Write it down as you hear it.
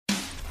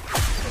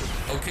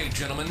Okay,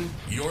 gentlemen,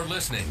 you're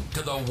listening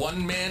to the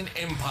One Man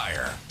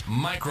Empire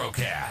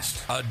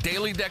Microcast, a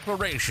daily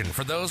declaration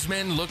for those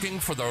men looking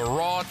for the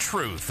raw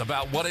truth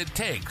about what it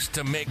takes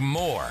to make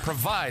more,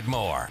 provide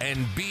more,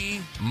 and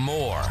be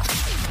more.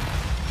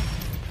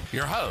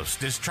 Your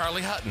host is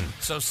Charlie Hutton,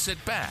 so sit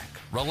back,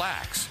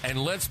 relax,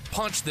 and let's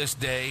punch this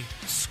day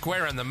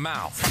square in the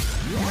mouth.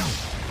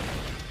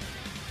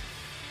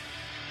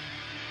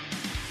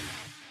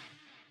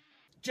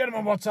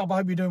 Gentlemen, what's up? I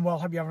hope you're doing well.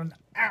 I hope you're having an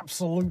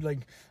absolutely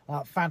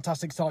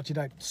fantastic start to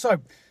your day.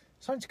 So,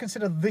 something to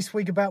consider this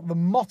week about the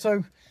motto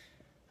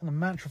and the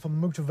mantra for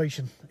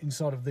motivation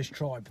inside of this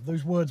tribe.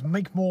 Those words,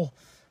 make more,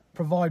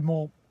 provide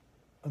more,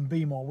 and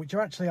be more, which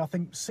are actually, I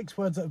think, 6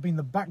 words that have been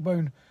the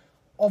backbone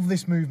of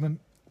this movement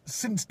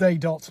since day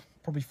dot,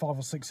 probably 5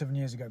 or 6, 7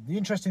 years ago. The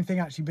interesting thing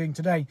actually being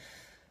today,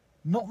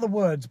 not the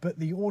words, but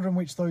the order in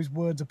which those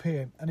words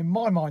appear. And in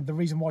my mind, the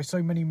reason why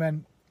so many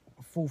men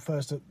fall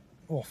flat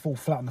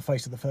on the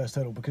face of the first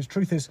hurdle, because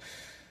truth is,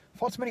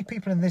 far too many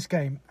people in this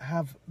game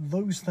have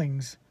those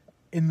things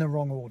in the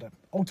wrong order.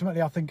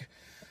 Ultimately, I think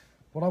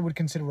what I would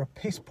consider a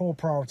piss poor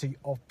priority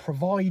of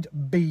provide,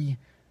 be,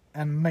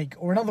 and make.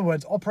 Or in other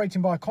words,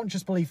 operating by a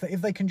conscious belief that if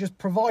they can just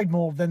provide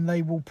more, then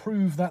they will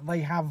prove that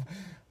they have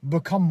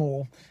become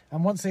more.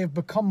 And once they have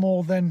become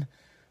more, then,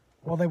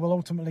 well, they will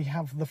ultimately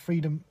have the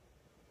freedom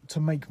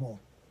to make more.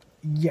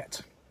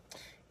 Yet,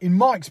 in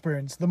my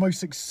experience, the most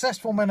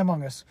successful men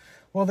among us,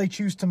 well, they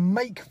choose to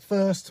make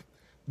first,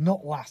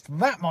 not last.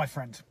 That, my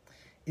friend,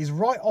 is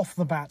right off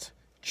the bat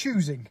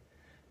choosing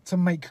to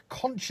make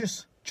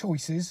conscious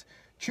choices,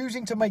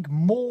 choosing to make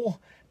more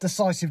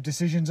decisive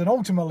decisions, and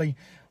ultimately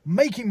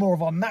making more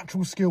of our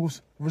natural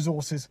skills,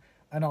 resources,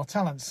 and our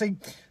talents. See,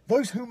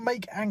 those who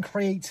make and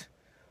create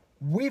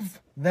with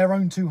their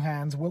own 2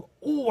 hands will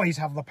always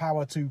have the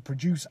power to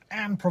produce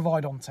and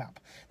provide on tap.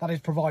 That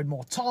is, provide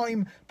more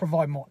time,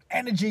 provide more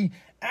energy,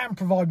 and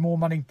provide more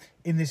money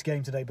in this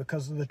game today.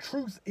 Because the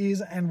truth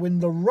is, and when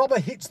the rubber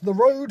hits the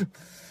road,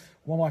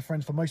 well, my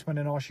friends, for most men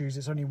in our shoes,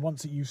 it's only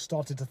once that you've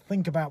started to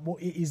think about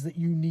what it is that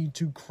you need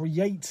to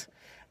create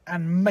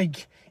and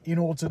make in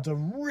order to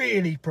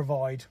really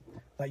provide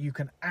that you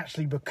can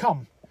actually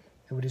become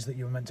who it is that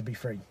you're meant to be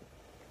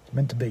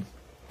meant to be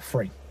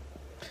free.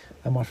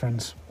 And my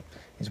friends,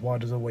 is why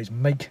it is always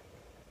make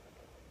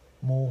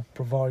more,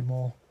 provide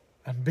more,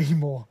 and be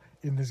more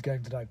in this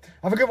game today.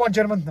 Have a good one,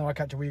 gentlemen. Now I'll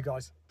catch up with you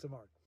guys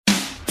tomorrow.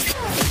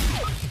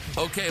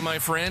 Okay, my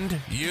friend,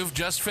 you've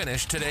just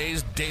finished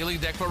today's daily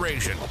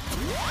declaration.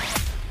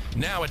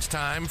 Now it's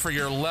time for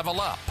your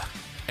level up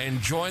and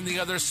join the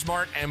other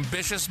smart,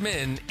 ambitious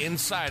men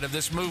inside of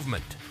this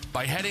movement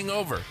by heading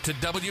over to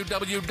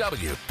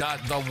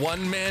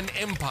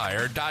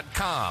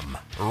www.theonemanemempire.com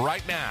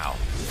right now.